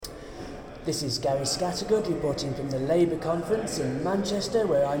This is Gary Scattergood reporting from the Labour Conference in Manchester,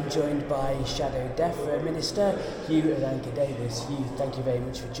 where I'm joined by Shadow DEFRA Minister Hugh Aranka-Davies. Hugh, thank you very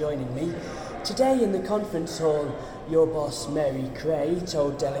much for joining me. Today in the conference hall, your boss Mary Creagh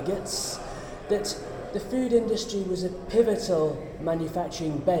told delegates that the food industry was a pivotal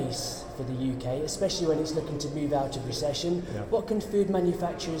manufacturing base for the UK, especially when it's looking to move out of recession. Yeah. What can food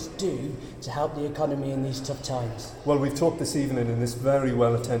manufacturers do to help the economy in these tough times? Well, we've talked this evening in this very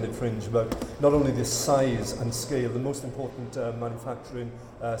well-attended fringe about not only the size and scale, the most important manufacturing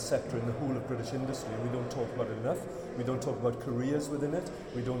sector in the whole of British industry. We don't talk about it enough. We don't talk about careers within it.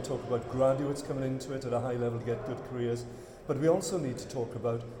 We don't talk about graduates coming into it at a high level to get good careers. But we also need to talk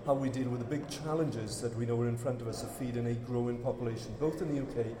about how we deal with the big challenges that we know are in front of us of feeding a growing population, both in the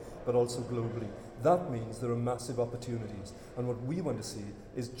UK but also globally. That means there are massive opportunities. And what we want to see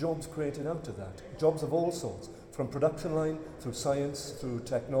is jobs created out of that. Jobs of all sorts, from production line, through science, through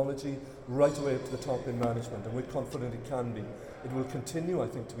technology, right away up to the top in management. And we're confident it can be. It will continue, I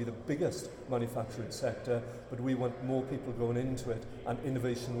think, to be the biggest manufacturing sector, but we want more people going into it and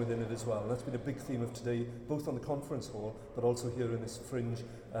innovation within it as well. And that's been a big theme of today, both on the conference hall, but also here in this fringe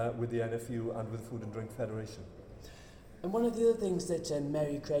with the NFU and with the Food and Drink Federation. And one of the other things that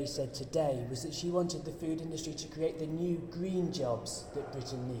Mary Creagh said today was that she wanted the food industry to create the new green jobs that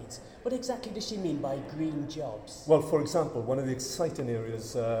Britain needs. What exactly does she mean by green jobs? Well, for example, one of the exciting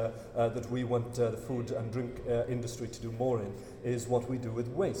areas that we want the food and drink industry to do more in is what we do with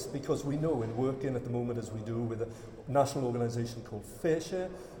waste, because we know in working at the moment as we do with a national organisation called FareShare,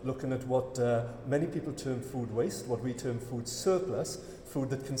 looking at what many people term food waste, what we term food surplus, food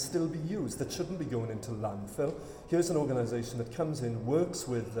that can still be used, that shouldn't be going into landfill. Here's an organisation that comes in, works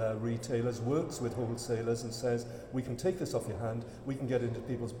with retailers, works with wholesalers and says, we can take this off your hand, we can get it into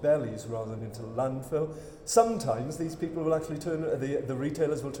people's bellies rather than into landfill. Sometimes these people will actually the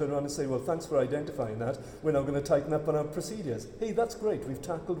retailers will turn around and say, well, thanks for identifying that, we're now going to tighten up on our procedures. Hey, that's great, we've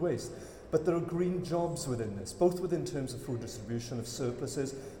tackled waste. But there are green jobs within this, both within terms of food distribution of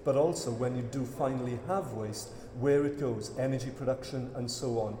surpluses, but also when you do finally have waste, where it goes, energy production and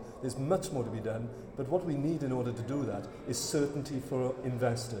so on. There's much more to be done, but what we need in order to do that is certainty for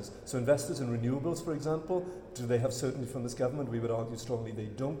investors. So investors in renewables, for example, do they have certainty from this government? We would argue strongly they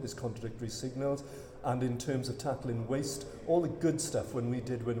don't. There's contradictory signals. And in terms of tackling waste, all the good stuff when we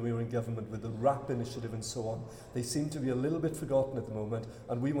were in government with the RAP initiative and so on, they seem to be a little bit forgotten at the moment,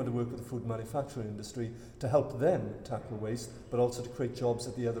 and we want to work with the food manufacturing industry to help them tackle waste, but also to create jobs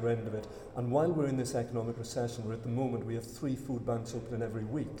at the other end of it. And while we're in this economic recession, where at the moment we have 3 food banks opening every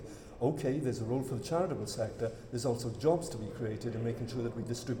week, okay, there's a role for the charitable sector, there's also jobs to be created in making sure that we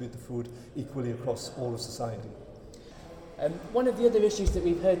distribute the food equally across all of society. One of the other issues that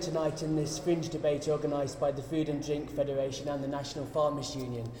we've heard tonight in this fringe debate organised by the Food and Drink Federation and the National Farmers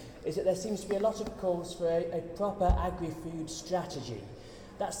Union is that there seems to be a lot of calls for a proper agri-food strategy.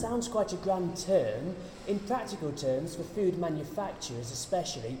 That sounds quite a grand term. In practical terms, for food manufacturers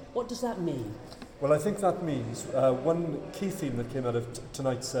especially, what does that mean? Well, I think that means one key theme that came out of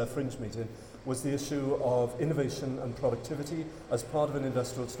tonight's fringe meeting was the issue of innovation and productivity as part of an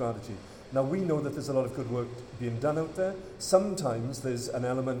industrial strategy. Now, we know that there's a lot of good work being done out there. Sometimes there's an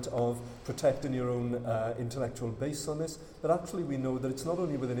element of protecting your own intellectual base on this, but actually we know that it's not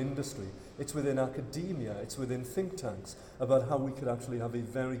only within industry, it's within academia, it's within think tanks, about how we could actually have a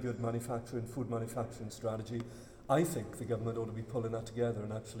very good food manufacturing strategy. I think the government ought to be pulling that together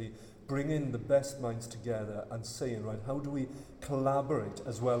and actually bringing the best minds together and saying, right, how do we collaborate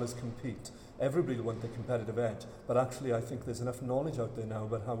as well as compete? Everybody will want the competitive edge, but actually I think there's enough knowledge out there now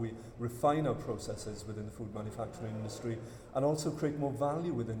about how we refine our processes within the food manufacturing industry and also create more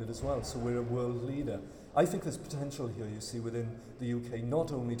value within it as well, so we're a world leader. I think there's potential here, you see, within the UK,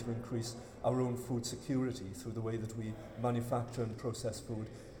 not only to increase our own food security through the way that we manufacture and process food,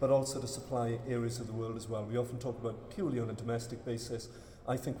 but also to supply areas of the world as well. We often talk about purely on a domestic basis.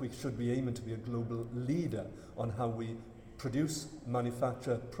 I think we should be aiming to be a global leader on how we produce,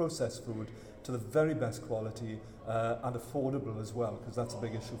 manufacture, process food to the very best quality and affordable as well, because that's a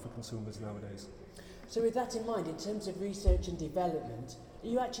big issue for consumers nowadays. So with that in mind, in terms of research and development, are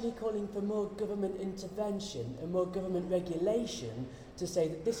you actually calling for more government intervention and more government regulation to say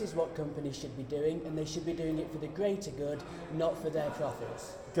that this is what companies should be doing and they should be doing it for the greater good, not for their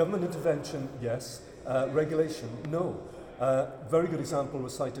profits? Government intervention, yes. Regulation, no. Very good example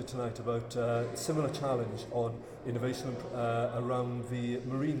was cited tonight about similar challenge on innovation around the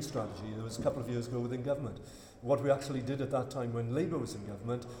marine strategy. There was a couple of years ago within government. What we actually did at that time when Labour was in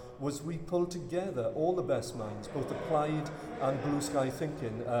government was we pulled together all the best minds, both applied and blue sky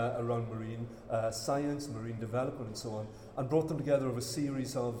thinking around marine science, marine development and so on, and brought them together over a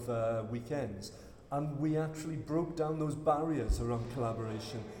series of weekends. And we actually broke down those barriers around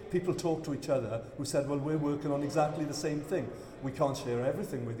collaboration. People talked to each other who said, well, we're working on exactly the same thing. We can't share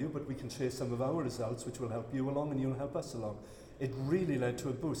everything with you, but we can share some of our results, which will help you along and you'll help us along. It really led to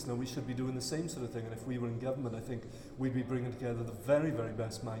a boost. Now, we should be doing the same sort of thing, and if we were in government, I think we'd be bringing together the very, very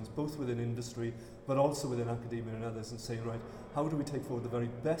best minds, both within industry, but also within academia and others, and saying, right, how do we take forward the very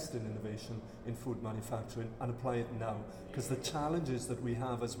best in innovation in food manufacturing and apply it now? Because the challenges that we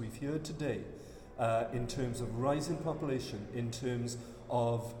have, as we've heard today, in terms of rising population, in terms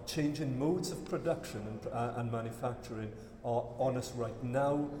of changing modes of production and manufacturing are on us right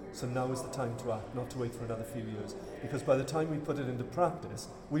now, so now is the time to act, not to wait for another few years. Because by the time we put it into practice,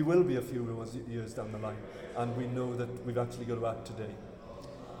 we will be a few years down the line, and we know that we've actually got to act today.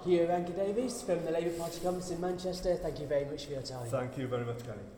 Hugh Rankin-Davies from the Labour Party conference in Manchester, thank you very much for your time. Thank you very much, Kenny.